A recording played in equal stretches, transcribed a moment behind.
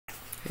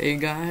Hey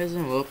guys,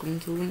 and welcome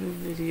to a new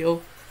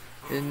video.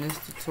 In this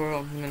tutorial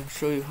I'm going to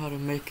show you how to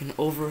make an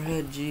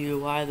overhead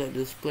GUI that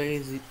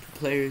displays the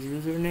player's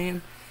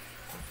username.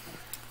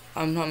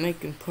 I'm not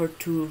making part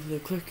 2 of the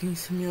clicking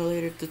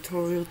simulator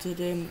tutorial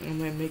today. I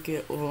might make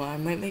it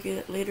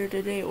later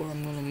today, or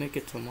I'm going to make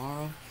it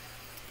tomorrow.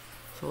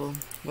 So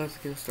let's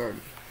get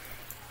started.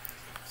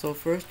 So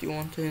first you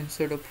want to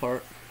insert a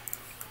part.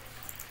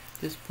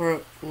 This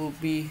part will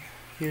be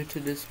here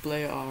to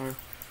display our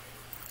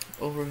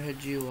overhead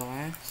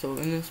GUI. So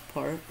in this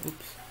part,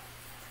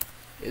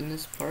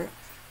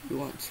 you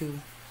want to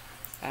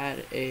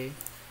add a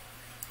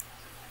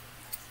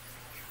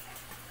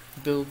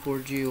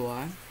Billboard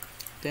GUI.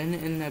 Then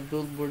in that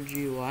Billboard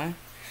GUI,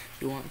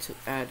 you want to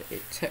add a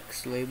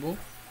text label.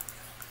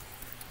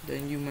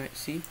 Then you might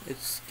see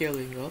it's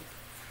scaling up.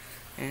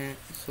 And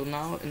so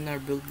now in our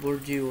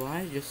Billboard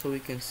GUI, just so we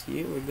can see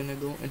it, we're gonna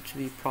go into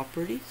the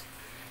properties.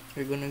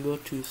 We're gonna go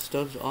to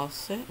stubs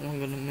offset, and we're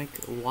gonna make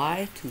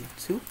Y to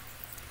 2.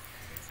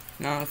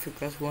 Now if you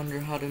guys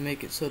wonder how to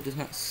make it so it does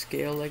not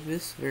scale like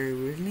this very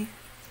weirdly,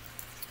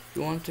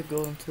 you want to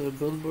go into the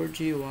Billboard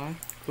GUI,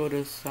 go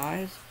to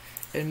size,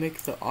 and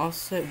make the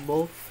offset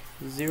both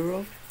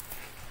 0,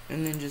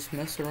 and then just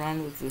mess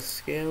around with the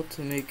scale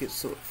to make it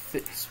so it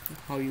fits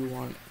how you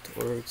want it,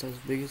 or it's as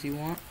big as you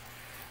want.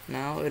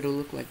 Now it'll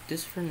look like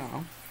this for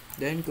now.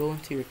 Then go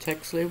into your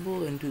text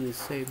label and do the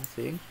same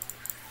thing.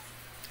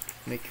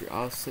 Make your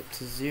offset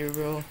to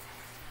 0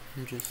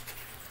 and just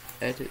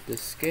edit the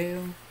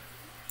scale.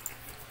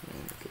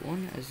 Make it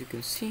 1. As you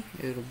can see,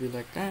 it'll be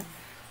like that.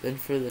 Then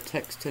for the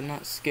text to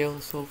not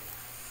scale so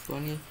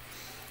funny,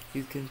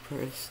 you can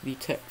press the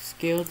text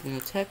scaled in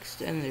the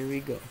text, and there we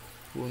go.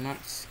 It will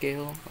not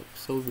scale up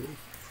so big.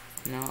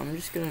 Now I'm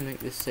just gonna make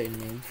this say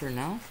name for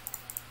now.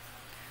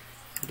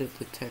 Edit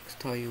the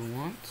text how you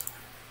want.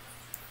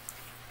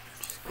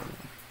 Just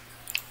gonna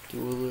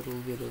do a little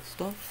bit of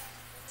stuff.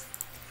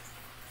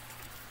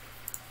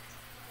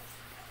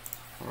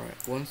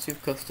 Alright, once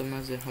you've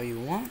customized it how you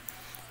want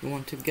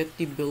to get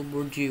the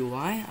Billboard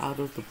GUI out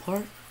of the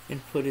part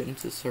and put it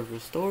into server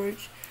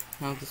storage.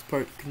 Now this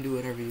part, you can do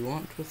whatever you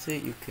want with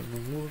it. You can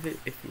remove it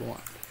if you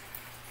want.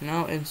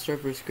 Now in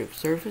server script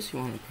service, you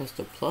want to press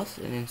the plus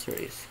and insert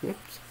a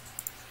script.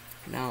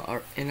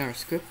 Now in our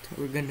script,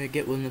 we're going to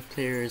get when the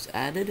player is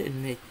added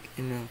and make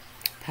in a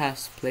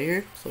past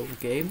player. So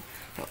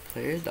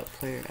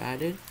game.player.player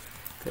added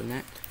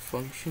connect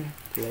function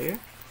player.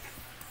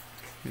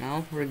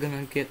 Now we're going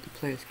to get the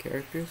player's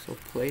character. So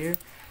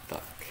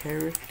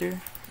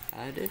player.character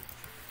added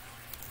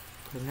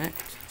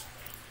connect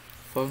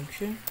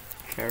function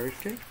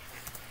character.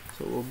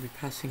 So we'll be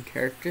passing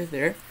character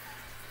there.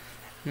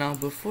 Now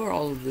before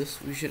all of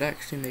this, we should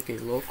actually make a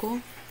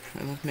local,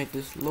 and let's make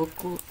this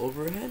local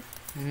overhead,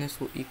 and this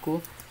will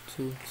equal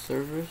to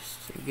servers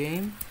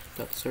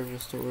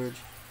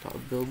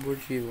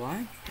game.server-storage.billboard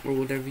GUI, or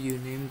whatever you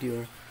named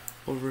your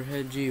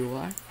overhead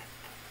GUI.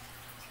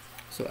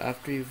 So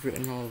after you've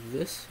written all of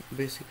this,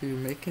 basically you're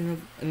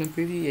making an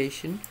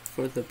abbreviation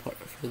for the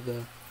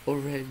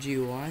overhead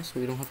GUI, so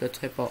we don't have to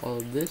type out all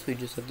of this. We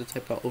just have to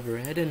type out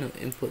overhead and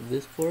it'll input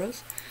this for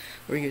us.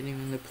 We're getting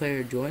when the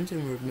player joins,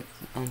 and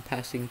we're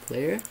passing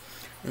player,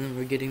 and then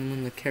we're getting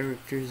when the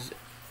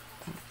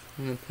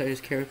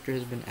player's character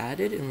has been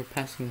added, and we're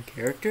passing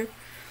character.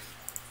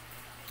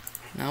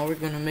 Now we're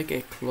gonna make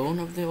a clone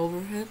of the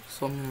overhead,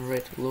 so I'm gonna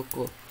write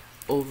local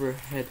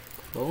overhead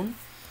clone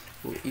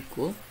will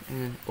equal, and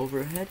then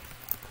overhead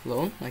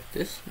clone like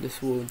this.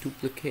 This will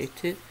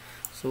duplicate it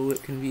so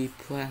it can be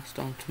passed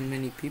on to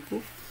many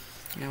people.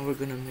 Now we're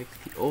gonna make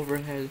the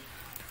overhead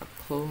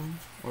clone,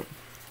 or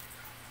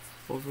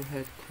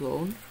overhead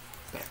clone.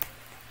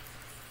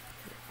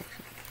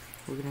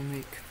 We're gonna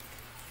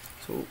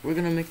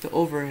make the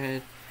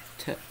overhead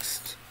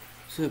text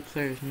to the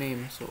player's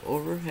name. So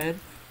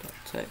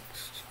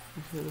overhead.text.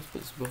 Okay, let's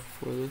put this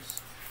before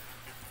this.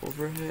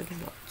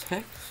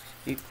 Overhead.text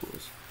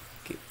equals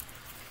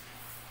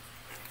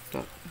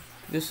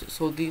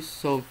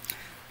so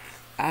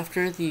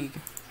after we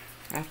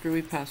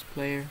pass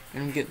player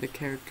and we get the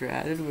character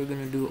added, we're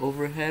gonna do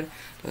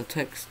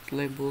overhead.text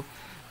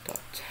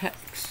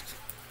label.text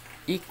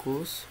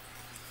equals,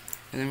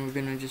 and then we're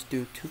gonna just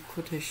do 2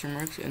 quotation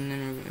marks, and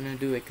then we're gonna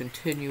do a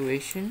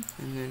continuation,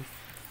 and then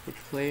the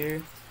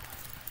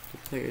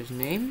player's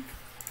name.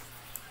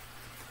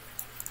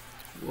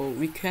 What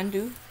we can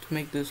do to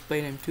make the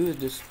display name too is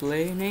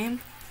display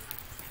name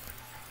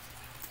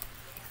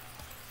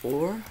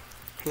or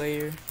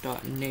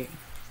player.name.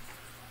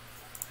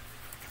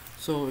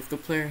 So if the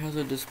player has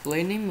a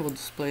display name, we'll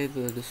display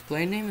the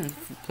display name, and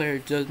if the player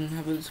doesn't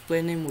have a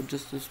display name, we'll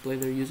just display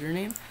their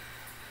username.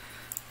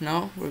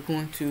 Now we're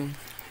going to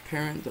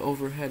parent the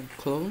overhead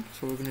clone,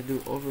 so we're going to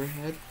do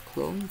overhead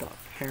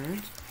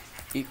clone.parent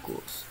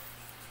equals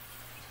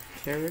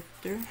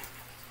character.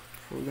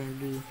 We're going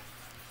to do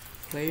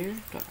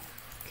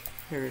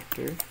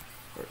player.character,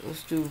 or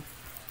let's do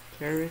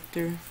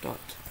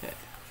character.head.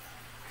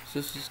 So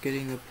this is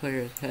getting the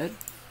player's head.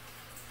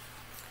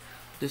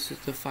 This is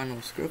the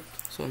final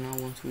script. So now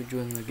once we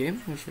join the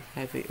game, we should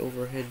have a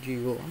overhead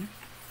GUI.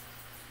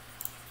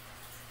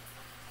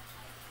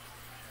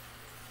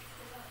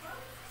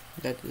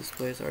 That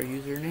displays our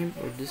username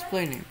or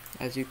display name.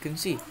 As you can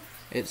see,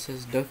 it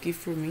says Ducky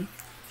for me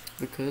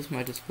because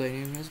my display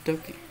name is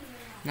Ducky.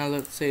 Now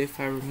let's say if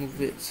I remove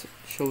it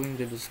showing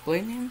the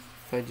display name,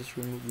 if I just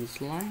remove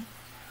this line,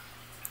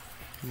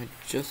 and I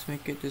just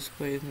make it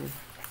display the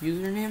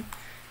username,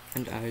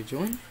 and I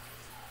join,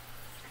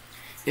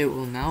 it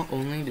will now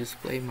only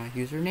display my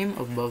username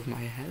above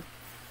my head.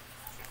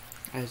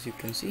 As you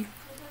can see,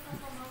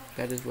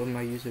 that is what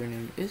my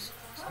username is,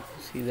 as you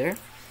can see there.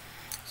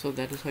 So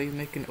that is how you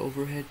make an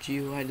overhead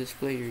GUI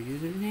display your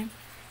username.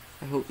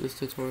 I hope this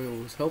tutorial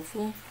was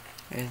helpful,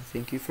 and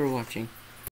thank you for watching.